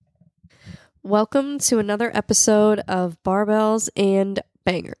Welcome to another episode of Barbells and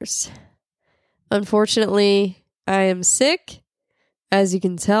Bangers. Unfortunately, I am sick, as you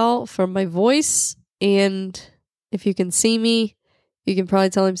can tell from my voice, and if you can see me, you can probably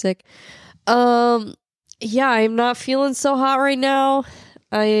tell I'm sick. I'm not feeling so hot right now.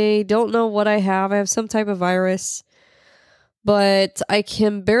 I don't know what I have. I have some type of virus, but I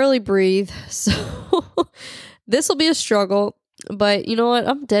can barely breathe, so this will be a struggle. But you know what?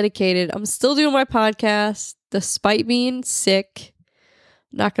 I'm dedicated. I'm still doing my podcast despite being sick.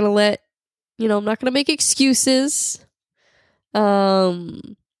 I'm not going to make excuses. But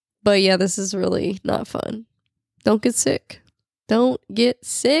yeah, this is really not fun. Don't get sick. Don't get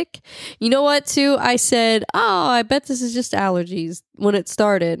sick. You know what, too? I said, I bet this is just allergies when it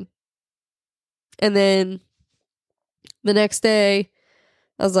started. And then the next day,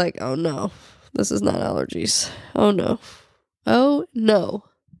 I was like, oh no, this is not allergies. Oh no. Oh no.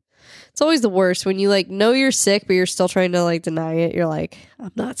 It's always the worst when you know you're sick, but you're still trying to deny it. You're like,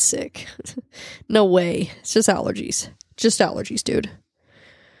 I'm not sick. No way. It's just allergies. Just allergies, dude.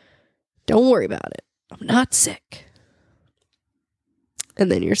 Don't worry about it. I'm not sick.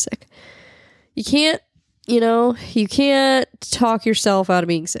 And then you're sick. You can't talk yourself out of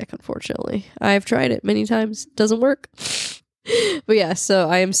being sick, unfortunately. I've tried it many times. It doesn't work. But yeah, so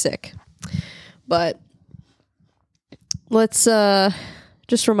I am sick. But let's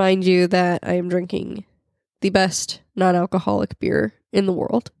just remind you that I am drinking the best non-alcoholic beer in the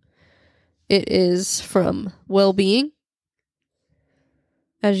world. It is from Well-Being.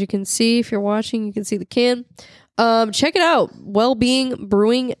 As you can see, if you're watching, you can see the can. Check it out,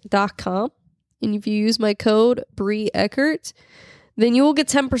 wellbeingbrewing.com. And if you use my code BrieEckert, then you will get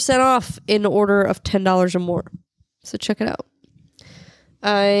 10% off in order of $10 or more. So check it out.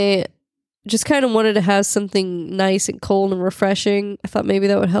 I just kind of wanted to have something nice and cold and refreshing. I thought maybe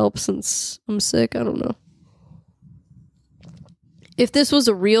that would help since I'm sick. I don't know. If this was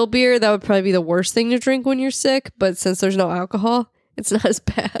a real beer, that would probably be the worst thing to drink when you're sick. But since there's no alcohol, it's not as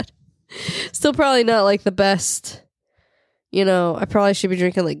bad. Still probably not the best. I probably should be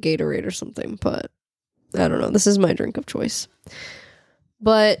drinking Gatorade or something. But I don't know. This is my drink of choice.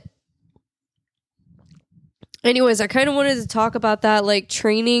 But anyways, I kind of wanted to talk about that,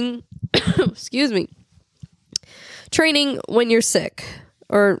 training. Excuse me. Training when you're sick.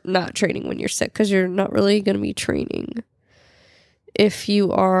 Or not training when you're sick, because you're not really going to be training if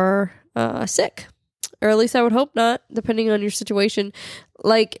you are sick. Or at least I would hope not, depending on your situation.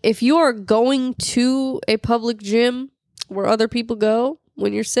 If you are going to a public gym where other people go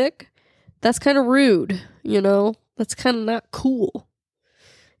when you're sick, that's kind of rude, That's kind of not cool.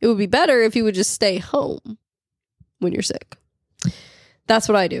 It would be better if you would just stay home when you're sick. That's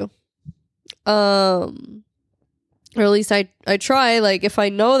what I do. Or at least I try. If I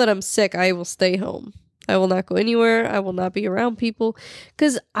know that I'm sick, I will stay home. I will not go anywhere. I will not be around people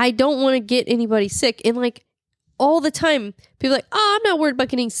because I don't want to get anybody sick. And all the time, people are like, I'm not worried about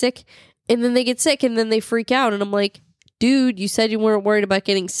getting sick. And then they get sick and then they freak out. And I'm like, dude, you said you weren't worried about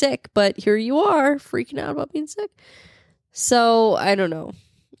getting sick, but here you are freaking out about being sick. So I don't know.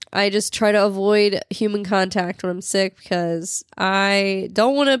 I just try to avoid human contact when I'm sick because I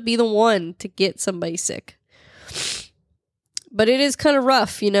don't want to be the one to get somebody sick. But it is kind of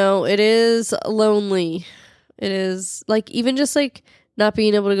rough, It is lonely. It is even just not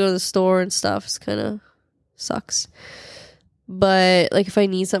being able to go to the store and stuff is kind of sucks. But if I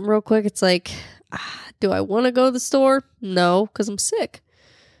need something real quick, it's do I want to go to the store? No, because I'm sick.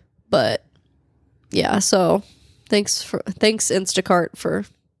 But yeah, so thanks Instacart for.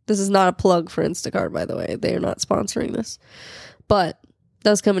 This is not a plug for Instacart, by the way. They are not sponsoring this. But it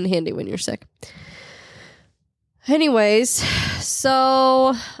does come in handy when you're sick. Anyways,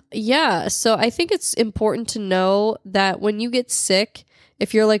 so I think it's important to know that when you get sick,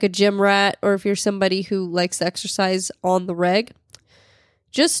 if you're a gym rat or if you're somebody who likes to exercise on the reg,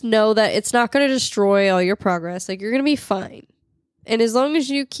 just know that it's not going to destroy all your progress. You're going to be fine. And as long as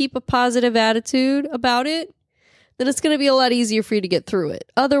you keep a positive attitude about it, then it's going to be a lot easier for you to get through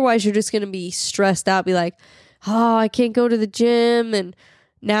it. Otherwise, you're just going to be stressed out, be like, I can't go to the gym, and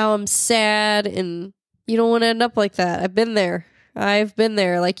now I'm sad, and you don't want to end up like that. I've been there.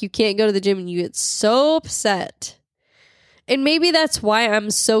 You can't go to the gym, and you get so upset. And maybe that's why I'm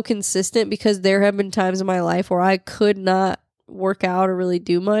so consistent, because there have been times in my life where I could not work out or really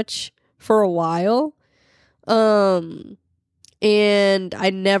do much for a while. And I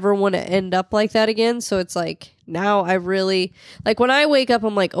never want to end up like that again. So it's now I really, when I wake up,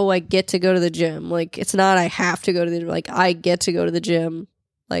 I'm like, I get to go to the gym. It's not I have to go to the gym. I get to go to the gym.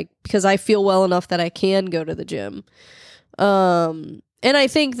 Because I feel well enough that I can go to the gym. And I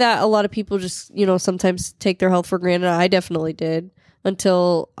think that a lot of people just, sometimes take their health for granted. I definitely did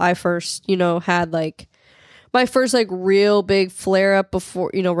until I first, had like my first like real big flare up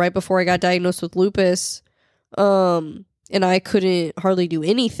before, right before I got diagnosed with lupus. And I couldn't hardly do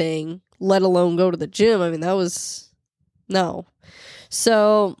anything, let alone go to the gym. I mean, that was no.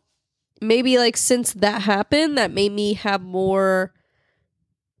 So maybe like since that happened, that made me have more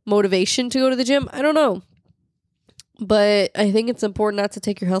motivation to go to the gym. I don't know. But I think it's important not to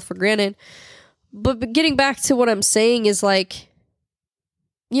take your health for granted. But getting back to what I'm saying is like,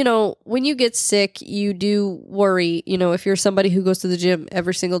 when you get sick, you do worry, if you're somebody who goes to the gym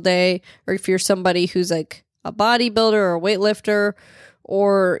every single day, or if you're somebody who's like a bodybuilder or a weightlifter,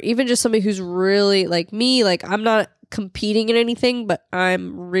 or even just somebody who's really like me, like I'm not competing in anything, but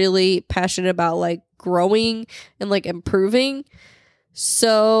I'm really passionate about like growing and like improving.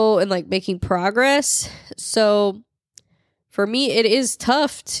 So, and like making progress. So for me, it is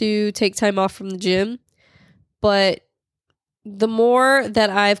tough to take time off from the gym, but the more that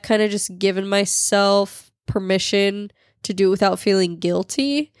I've kind of just given myself permission to do it without feeling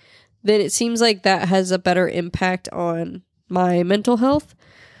guilty, then it seems like that has a better impact on my mental health.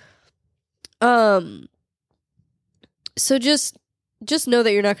 So just know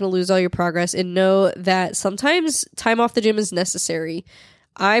that you're not going to lose all your progress, and know that sometimes time off the gym is necessary.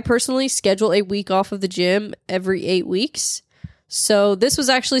 I personally schedule a week off of the gym every 8 weeks. So this was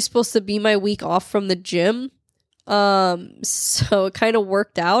actually supposed to be my week off from the gym. So it kind of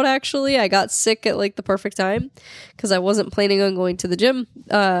worked out, actually. I got sick at like the perfect time because I wasn't planning on going to the gym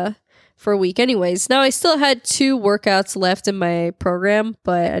for a week anyways. Now I still had 2 workouts left in my program,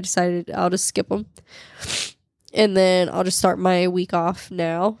 but I decided I'll just skip them. And then I'll just start my week off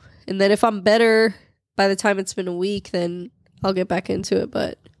now. And then if I'm better by the time it's been a week, then I'll get back into it.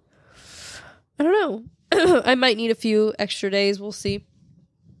 But I don't know. I might need a few extra days. We'll see.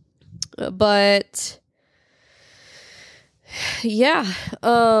 But yeah,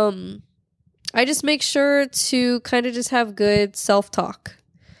 I just make sure to kind of just have good self-talk.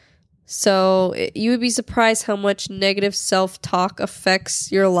 So you would be surprised how much negative self-talk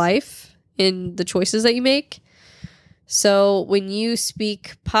affects your life in the choices that you make. So when you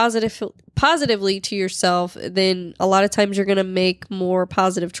speak positively to yourself, then a lot of times you're going to make more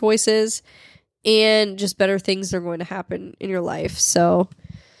positive choices, and just better things are going to happen in your life. So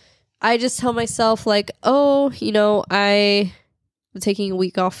I just tell myself like, I'm taking a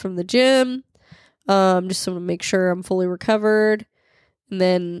week off from the gym. Just so to make sure I'm fully recovered. And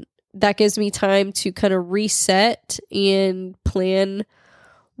then that gives me time to kind of reset and plan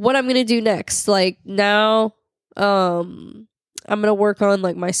what I'm going to do next. Like now, I'm going to work on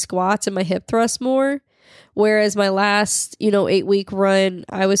like my squats and my hip thrust more. Whereas my last, 8-week run,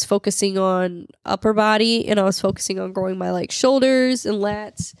 I was focusing on upper body, and I was focusing on growing my like shoulders and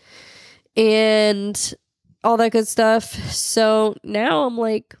lats and all that good stuff. So now I'm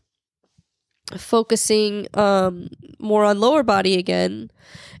like focusing more on lower body again.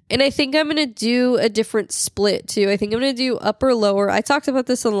 And I think I'm going to do a different split too. I think I'm going to do upper lower. I talked about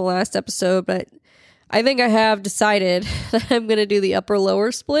this on the last episode, but I think I have decided that I'm going to do the upper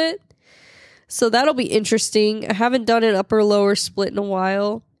lower split. So that'll be interesting. I haven't done an upper lower split in a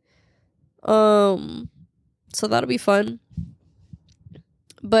while. So that'll be fun.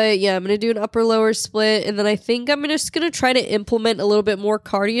 But yeah, I'm going to do an upper lower split, and then I think I'm just going to try to implement a little bit more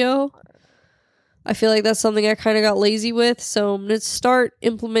cardio. I feel like that's something I kind of got lazy with, so I'm going to start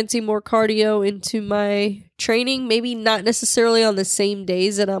implementing more cardio into my training. Maybe not necessarily on the same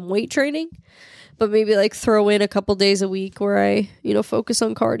days that I'm weight training, but maybe like throw in a couple days a week where I, focus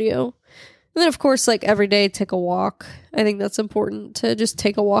on cardio. And then of course, like every day, take a walk. I think that's important to just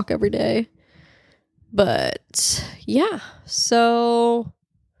take a walk every day. But yeah, so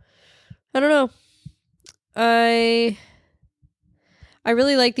I don't know. I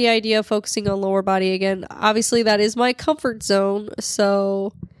really like the idea of focusing on lower body again. Obviously, that is my comfort zone,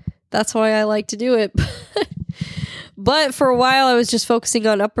 so that's why I like to do it. But for a while, I was just focusing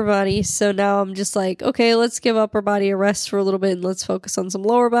on upper body, so now I'm just like, okay, let's give upper body a rest for a little bit, and let's focus on some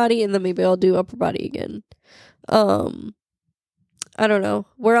lower body, and then maybe I'll do upper body again. I don't know,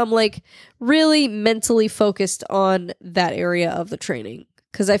 where I'm like really mentally focused on that area of the training.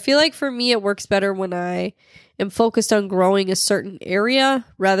 Because I feel like for me, it works better when I am focused on growing a certain area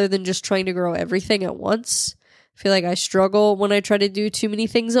rather than just trying to grow everything at once. I feel like I struggle when I try to do too many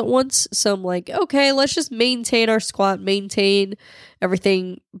things at once. So I'm like, okay, let's just maintain our squat, maintain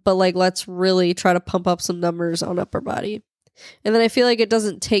everything. But like, let's really try to pump up some numbers on upper body. And then I feel like it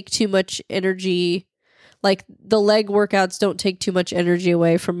doesn't take too much energy. Like the leg workouts don't take too much energy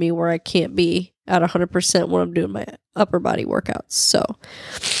away from me where I can't be at 100% when I'm doing my upper body workouts. So,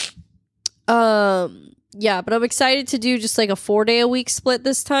 yeah, but I'm excited to do just like a 4-day-a-week split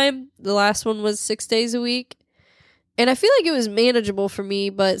this time. The last one was 6 days a week. And I feel like it was manageable for me,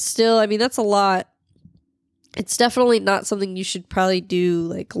 but still, I mean, that's a lot. It's definitely not something you should probably do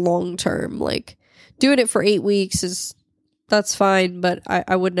like long term. Like doing it for 8 weeks that's fine, but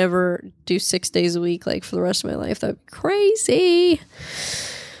I would never do 6 days a week like for the rest of my life. That'd be crazy.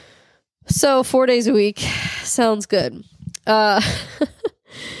 So 4 days a week sounds good. And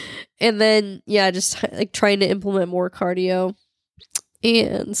then, yeah, just like trying to implement more cardio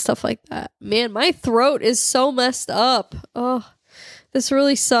and stuff like that. Man, my throat is so messed up. Oh, this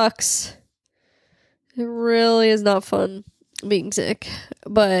really sucks. It really is not fun being sick,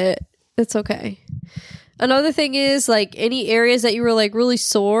 but it's okay. Another thing is, like, any areas that you were, like, really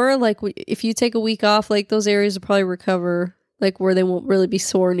sore, like, if you take a week off, like, those areas will probably recover, like, where they won't really be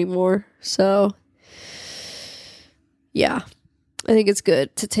sore anymore. So, yeah. I think it's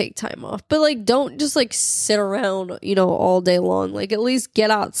good to take time off. But, like, don't just, like, sit around, you know, all day long. Like, at least get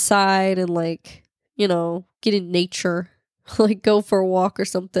outside and, like, you know, get in nature. Like, go for a walk or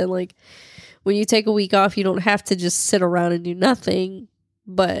something. Like, when you take a week off, you don't have to just sit around and do nothing.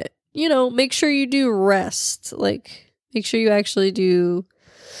 But, you know, make sure you do rest. Like, make sure you actually do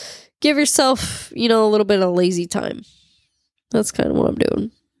give yourself, you know, a little bit of lazy time. That's kind of what I'm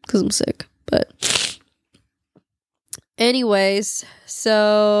doing because I'm sick. But anyways,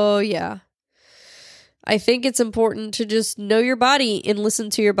 so yeah, I think it's important to just know your body and listen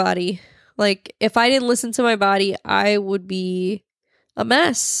to your body. Like, if I didn't listen to my body, I would be a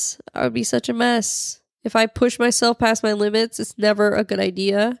mess. I would be such a mess. If I push myself past my limits, it's never a good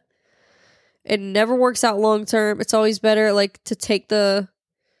idea. It never works out long term. It's always better, like, to take the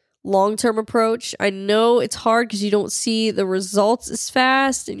long term approach. I know it's hard because you don't see the results as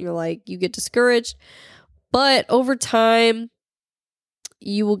fast and you're like, you get discouraged. But over time,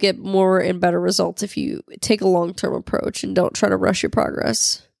 you will get more and better results if you take a long-term approach and don't try to rush your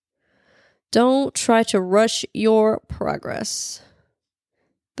progress. Don't try to rush your progress.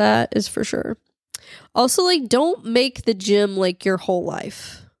 That is for sure. Also, like, don't make the gym like your whole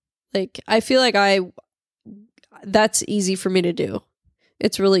life. Like, I feel like that's easy for me to do.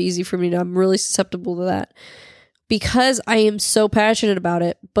 It's really easy for me to, I'm really susceptible to that. Because I am so passionate about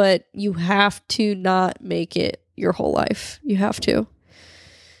it, but you have to not make it your whole life. You have to.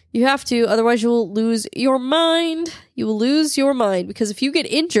 You have to, otherwise you'll lose your mind. You will lose your mind because if you get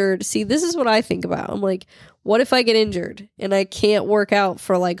injured, see, this is what I think about. I'm like, what if I get injured and I can't work out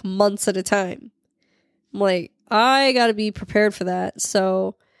for like months at a time? I'm like, I got to be prepared for that.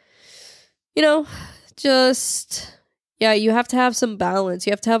 So, you know, just, yeah, you have to have some balance.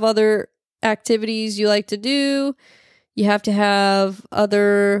 You have to have other activities you like to do. You have to have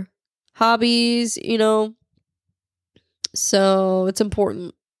other hobbies, you know. So it's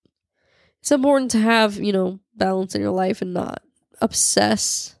important. It's important to have, you know, balance in your life and not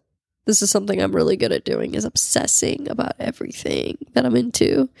obsess. This is something I'm really good at doing, is obsessing about everything that I'm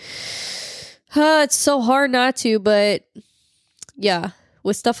into. It's so hard not to, but yeah,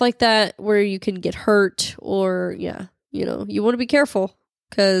 with stuff like that where you can get hurt or, yeah, you know, you want to be careful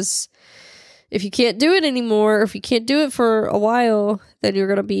because if you can't do it anymore, or if you can't do it for a while, then you're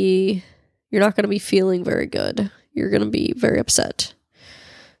not going to be feeling very good. You're going to be very upset.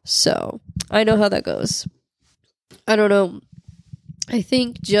 So I know how that goes. I don't know. I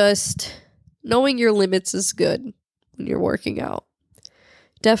think just knowing your limits is good when you're working out.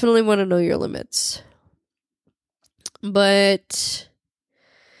 Definitely want to know your limits. But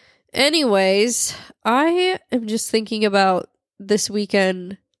anyways, I am just thinking about this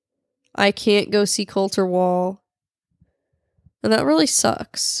weekend. I can't go see Coulter Wall. And that really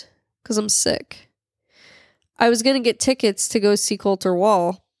sucks because I'm sick. I was going to get tickets to go see Coulter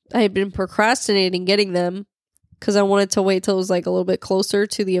Wall. I had been procrastinating getting them because I wanted to wait till it was like a little bit closer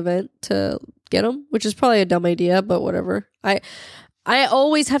to the event to get them, which is probably a dumb idea, but whatever. I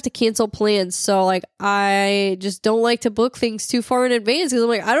always have to cancel plans, so like I just don't like to book things too far in advance because I'm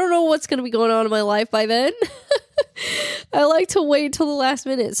like, I don't know what's going to be going on in my life by then. I like to wait till the last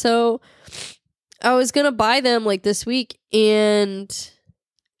minute. So I was going to buy them like this week and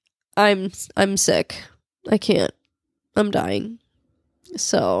I'm sick. I can't. I'm dying.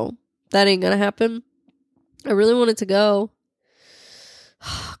 So that ain't gonna happen. I really wanted to go.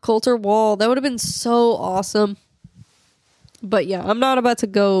 Coulter Wall, that would have been so awesome. But yeah, I'm not about to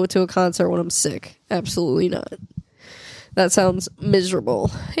go to a concert when I'm sick. Absolutely not. That sounds miserable.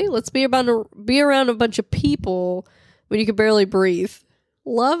 Hey, let's be around a bunch of people when you can barely breathe.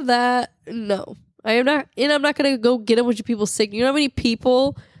 Love that. No, I am not. And I'm not gonna go get a bunch of people sick. You know how many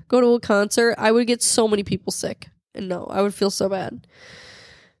people go to a concert, I would get so many people sick. And no, I would feel so bad.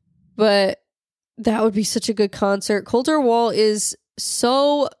 But that would be such a good concert. Colter Wall is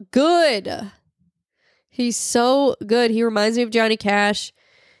so good. He's so good. He reminds me of Johnny Cash.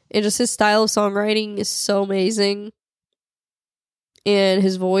 And just his style of songwriting is so amazing. And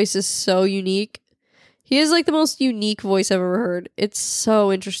his voice is so unique. He has like the most unique voice I've ever heard. It's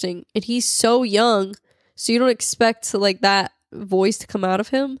so interesting. And he's so young. So you don't expect like that voice to come out of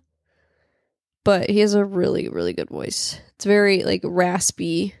him. But he has a really, really good voice. It's very like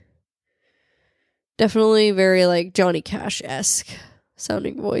raspy. Definitely very like Johnny Cash-esque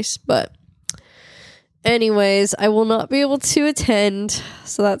sounding voice. But anyways, I will not be able to attend.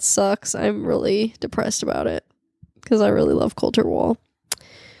 So that sucks. I'm really depressed about it. Because I really love Colter Wall.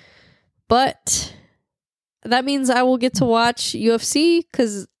 But that means I will get to watch UFC.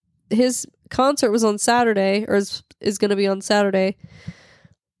 Because his concert was on Saturday. Or is going to be on Saturday.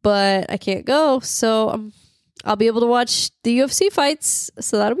 But I can't go. So I'll be able to watch the UFC fights.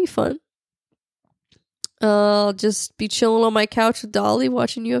 So that'll be fun. I'll just be chilling on my couch with Dolly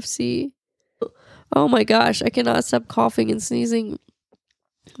watching UFC. Oh my gosh, I cannot stop coughing and sneezing.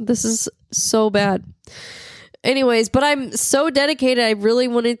 This is so bad. Anyways, but I'm so dedicated. I really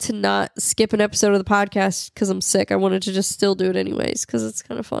wanted to not skip an episode of the podcast because I'm sick. I wanted to just still do it anyways because it's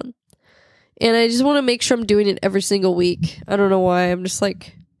kind of fun. And I just want to make sure I'm doing it every single week. I don't know why. I'm just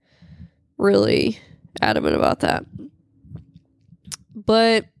like really adamant about that.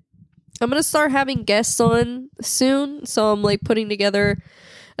 But I'm going to start having guests on soon. So I'm like putting together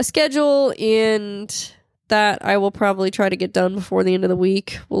a schedule and that I will probably try to get done before the end of the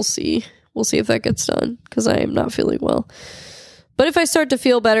week. We'll see. We'll see if that gets done because I am not feeling well. But if I start to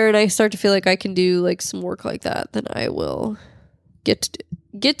feel better and I start to feel like I can do like some work like that, then I will get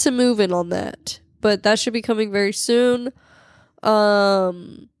to moving on that. But that should be coming very soon.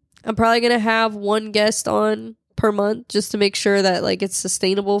 I'm probably going to have one guest on per month just to make sure that like it's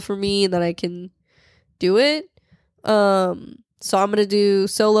sustainable for me and that I can do it. So I'm going to do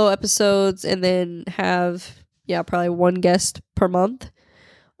solo episodes and then have, probably one guest per month,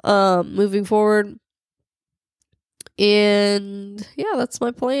 moving forward. And that's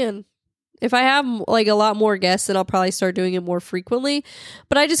my plan. If I have like a lot more guests, then I'll probably start doing it more frequently.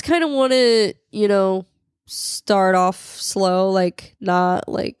 But I just kind of want to, start off slow, like not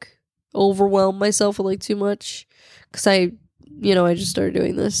like overwhelm myself with like too much. Cause I just started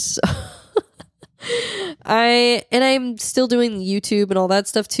doing this. So. I'm still doing YouTube and all that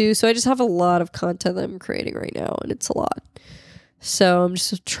stuff too. So I just have a lot of content that I'm creating right now and it's a lot. So I'm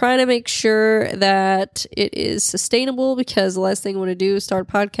just trying to make sure that it is sustainable because the last thing I want to do is start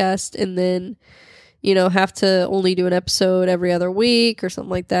a podcast and then, have to only do an episode every other week or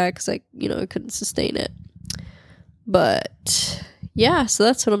something like that because I couldn't sustain it. But so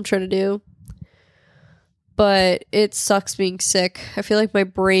that's what I'm trying to do. But it sucks being sick. I feel like my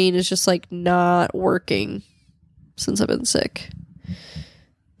brain is just like not working since I've been sick.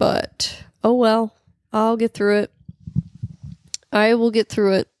 But oh well, I'll get through it. I will get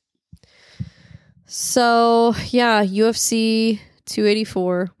through it. So UFC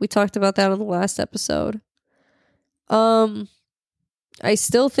 284. We talked about that on the last episode. I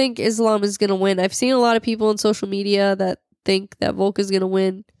still think Islam is gonna win. I've seen a lot of people on social media that think that Volk is gonna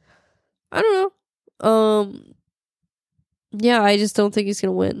win. I don't know. I just don't think he's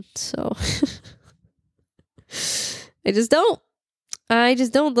gonna win. So I just don't.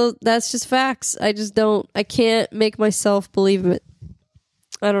 That's just facts. I can't make myself believe it.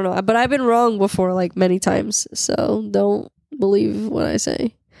 I don't know. But I've been wrong before, like many times. So don't believe what I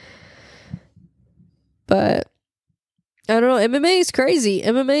say. But I don't know. MMA is crazy.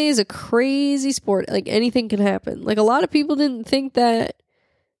 MMA is a crazy sport. Like anything can happen. Like a lot of people didn't think that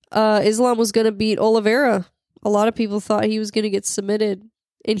Islam was going to beat Oliveira. A lot of people thought he was going to get submitted.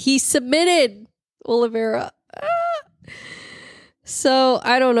 And he submitted Oliveira. So,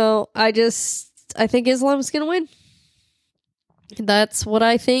 I don't know. I think Islam's going to win. That's what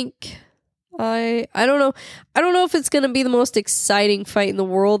I think. I don't know. I don't know if it's going to be the most exciting fight in the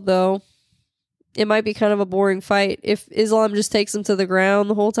world, though. It might be kind of a boring fight. If Islam just takes him to the ground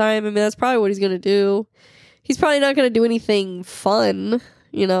the whole time, I mean, that's probably what he's going to do. He's probably not going to do anything fun,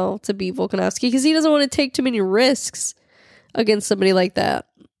 to beat Volkanovski because he doesn't want to take too many risks against somebody like that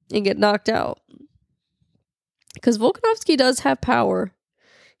and get knocked out. Because Volkanovski does have power.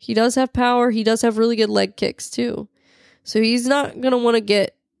 He does have power. He does have really good leg kicks too. So he's not going to want to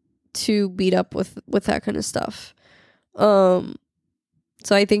get too beat up with that kind of stuff. So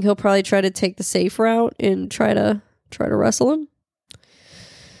I think he'll probably try to take the safe route and try to wrestle him.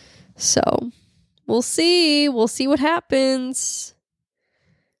 So we'll see. We'll see what happens.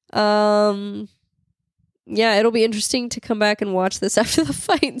 Yeah, it'll be interesting to come back and watch this after the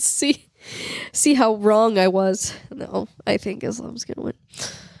fight and see how wrong I was. No, I think Islam's gonna win.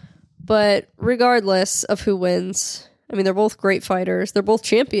 But regardless of who wins, I mean, they're both great fighters. They're both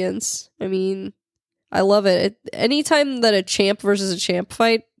champions. I mean, I love it. Anytime that a champ versus a champ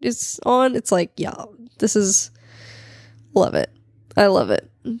fight is on, it's like, yeah, love it. I love it.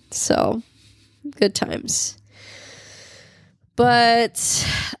 So, good times. But,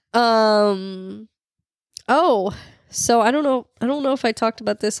 so I don't know if I talked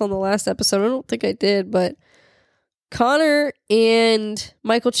about this on the last episode. I don't think I did, but Conor and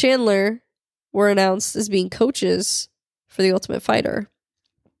Michael Chandler were announced as being coaches for The Ultimate Fighter.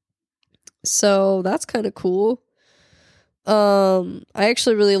 So that's kind of cool. I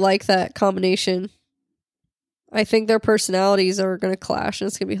actually really like that combination. I think their personalities are going to clash and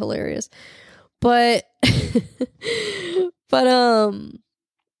it's going to be hilarious. But I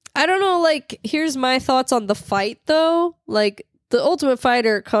don't know, like, here's my thoughts on the fight though. Like, the Ultimate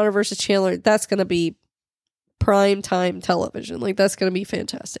Fighter, Conor versus Chandler, that's going to be prime time television. Like, that's going to be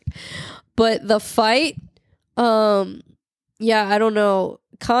fantastic. But the fight, yeah, I don't know.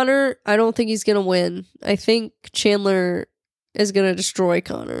 Conor, I don't think he's going to win. I think Chandler is going to destroy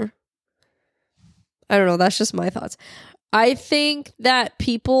Conor. I don't know. That's just my thoughts. I think that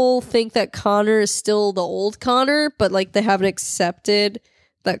people think that Conor is still the old Conor, but like they haven't accepted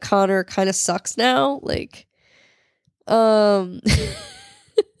that Conor kind of sucks now. Like, Conor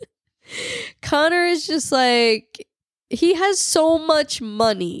is just like, he has so much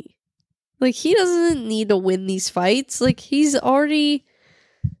money. Like, he doesn't need to win these fights. Like, he's already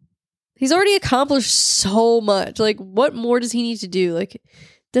accomplished so much. Like, what more does he need to do? Like,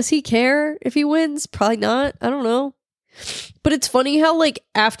 does he care if he wins? Probably not. I don't know. But it's funny how, like,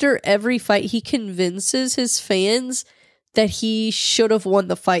 after every fight, he convinces his fans that he should have won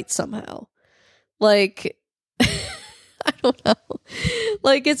the fight somehow. Like, I don't know.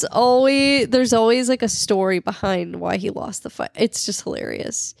 Like, there's always like a story behind why he lost the fight. It's just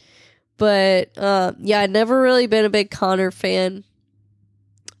hilarious. But, yeah, I've never really been a big Conor fan.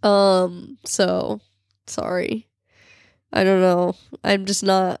 So, sorry. I don't know. I'm just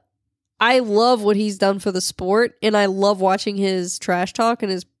not. I love what he's done for the sport, and I love watching his trash talk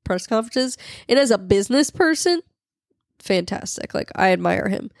and his press conferences. And as a business person, fantastic. Like, I admire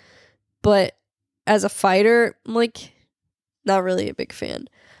him. But as a fighter, I'm like, not really a big fan.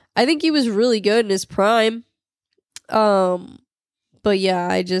 I think he was really good in his prime. But yeah,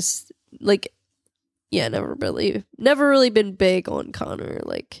 I just, like, yeah, never really been big on Conor.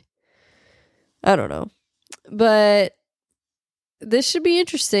 Like, I don't know. But this should be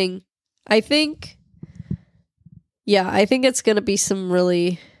interesting. I think it's going to be some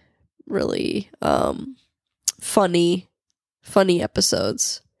really, really funny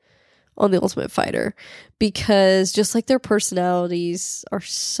episodes on The Ultimate Fighter, because just like their personalities are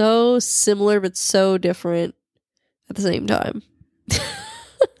so similar but so different at the same time.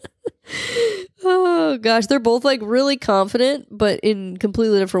 Oh gosh, they're both like really confident but in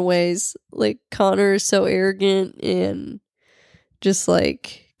completely different ways. Like, Conor is so arrogant and just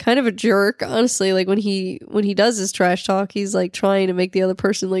like kind of a jerk, honestly. Like, when he does his trash talk, he's like trying to make the other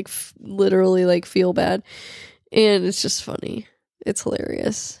person like literally like feel bad, and it's just funny. It's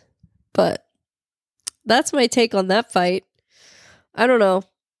hilarious. But that's my take on that fight. I don't know.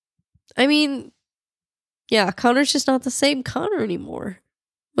 I mean, yeah, Conor's just not the same Conor anymore.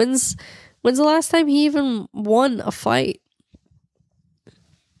 When's the last time he even won a fight?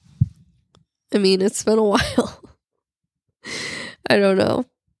 I mean, it's been a while. I don't know.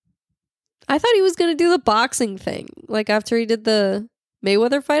 I thought he was going to do the boxing thing. Like, after he did the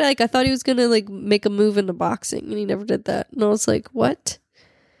Mayweather fight, like, I thought he was going to, like, make a move into boxing, and he never did that. And I was like, what?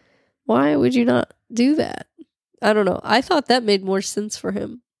 Why would you not do that? I don't know. I thought that made more sense for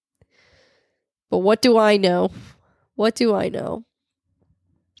him. But what do I know? What do I know?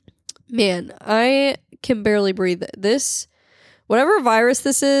 Man, I can barely breathe. This, whatever virus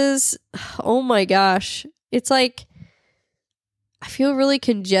this is, oh my gosh. It's like, I feel really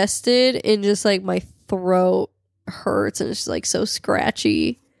congested and just like my throat hurts and it's just like so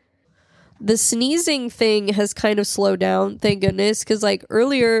scratchy. The sneezing thing has kind of slowed down, thank goodness, because like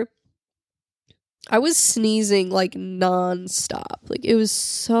earlier I was sneezing like nonstop. Like, it was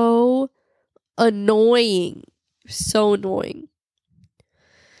so annoying. So annoying.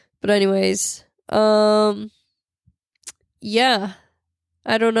 But anyways, yeah,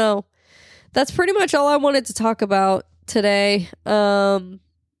 I don't know. That's pretty much all I wanted to talk about today.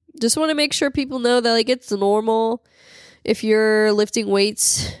 Just want to make sure people know that, like, it's normal. If you're lifting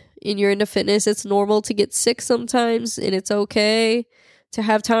weights and you're into fitness, it's normal to get sick sometimes, and it's okay. to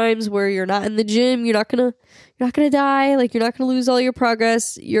have times where you're not in the gym. You're not gonna die. Like, you're not gonna lose all your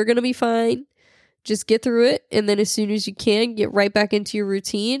progress. You're gonna be fine. Just get through it, and then as soon as you can, get right back into your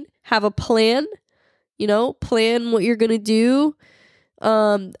routine. Have a plan. Plan what you're gonna do.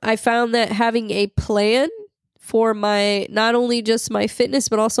 I found that having a plan for not only just my fitness,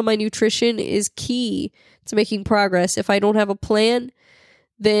 but also my nutrition is key to making progress. If I don't have a plan,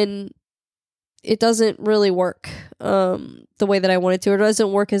 then it doesn't really work the way that I want it to. It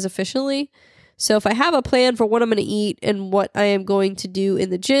doesn't work as efficiently. So if I have a plan for what I'm going to eat and what I am going to do in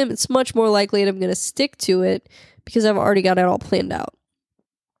the gym, it's much more likely that I'm going to stick to it because I've already got it all planned out.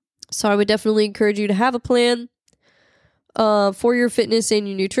 So I would definitely encourage you to have a plan for your fitness and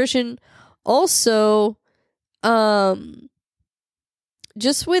your nutrition. Also,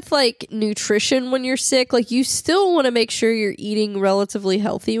 just with like nutrition when you're sick, like you still want to make sure you're eating relatively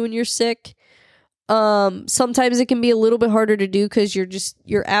healthy when you're sick. Sometimes it can be a little bit harder to do because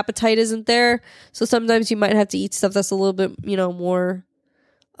your appetite isn't there. So sometimes you might have to eat stuff that's a little bit, more,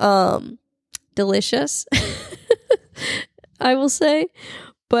 delicious, I will say.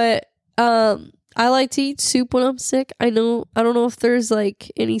 But, I like to eat soup when I'm sick. I don't know if there's like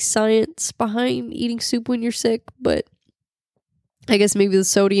any science behind eating soup when you're sick, but I guess maybe the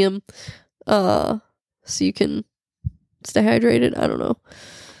sodium, so you can stay hydrated. I don't know.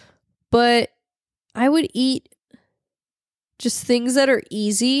 But I would eat just things that are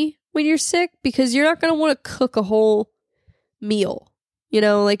easy when you're sick because you're not going to want to cook a whole meal.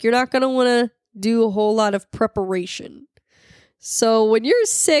 Like you're not going to want to do a whole lot of preparation. So when you're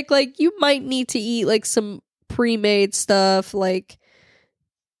sick, like you might need to eat like some pre-made stuff. Like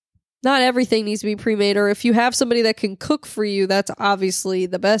not everything needs to be pre-made, or if you have somebody that can cook for you, that's obviously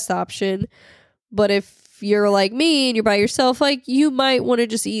the best option. But if you're like me and you're by yourself, like you might want to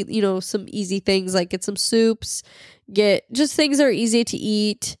just eat, some easy things, like get some soups, get just things that are easy to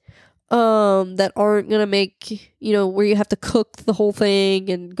eat, that aren't going to make, where you have to cook the whole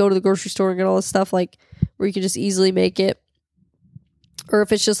thing and go to the grocery store and get all this stuff, like where you can just easily make it. Or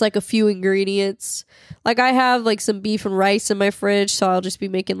if it's just like a few ingredients, like I have like some beef and rice in my fridge, so I'll just be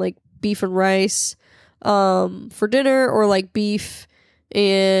making like beef and rice for dinner, or like beef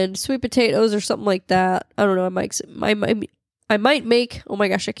and sweet potatoes or something like that. I don't know. I might make, oh my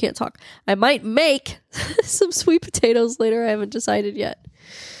gosh, I can't talk. I might make some sweet potatoes later. I haven't decided yet.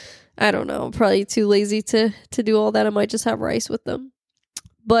 I don't know. I'm probably too lazy to do all that. I might just have rice with them.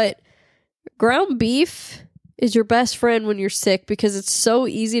 But ground beef is your best friend when you're sick because it's so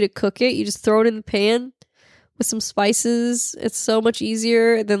easy to cook it. You just throw it in the pan with some spices. It's so much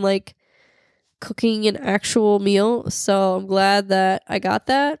easier than like cooking an actual meal. So I'm glad that I got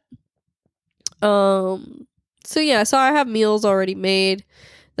that. So I have meals already made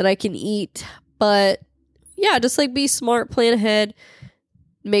that I can eat. But yeah, just like be smart, plan ahead.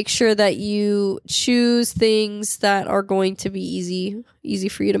 Make sure that you choose things that are going to be easy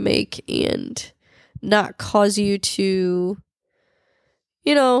for you to make and not cause you to,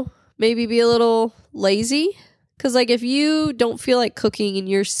 maybe be a little lazy. Because, like, if you don't feel like cooking and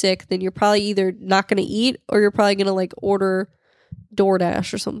you're sick, then you're probably either not going to eat or you're probably going to, like, order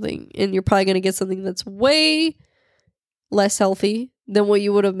DoorDash or something. And you're probably going to get something that's way less healthy than what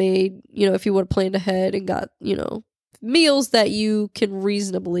you would have made, if you would have planned ahead and got, meals that you can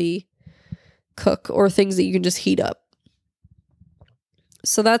reasonably cook or things that you can just heat up.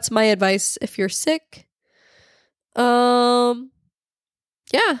 So that's my advice if you're sick. Yeah,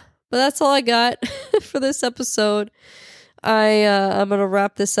 but that's all I got for this episode. I'm going to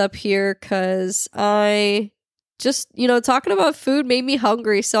wrap this up here because I just, talking about food made me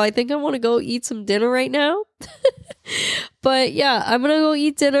hungry. So I think I want to go eat some dinner right now. But yeah, I'm going to go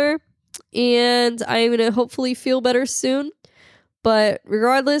eat dinner and I'm going to hopefully feel better soon. But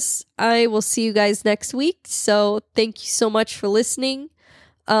regardless, I will see you guys next week. So thank you so much for listening.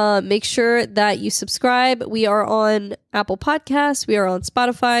 Make sure that you subscribe. We are on Apple Podcasts. We are on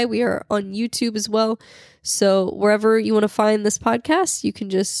Spotify. We are on YouTube as well. So wherever you want to find this podcast, you can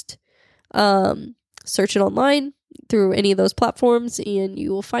just search it online through any of those platforms and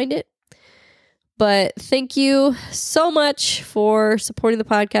you will find it. But thank you so much for supporting the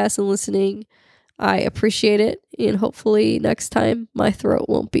podcast and listening. I appreciate it. And hopefully next time my throat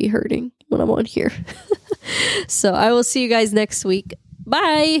won't be hurting when I'm on here. So I will see you guys next week.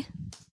 Bye.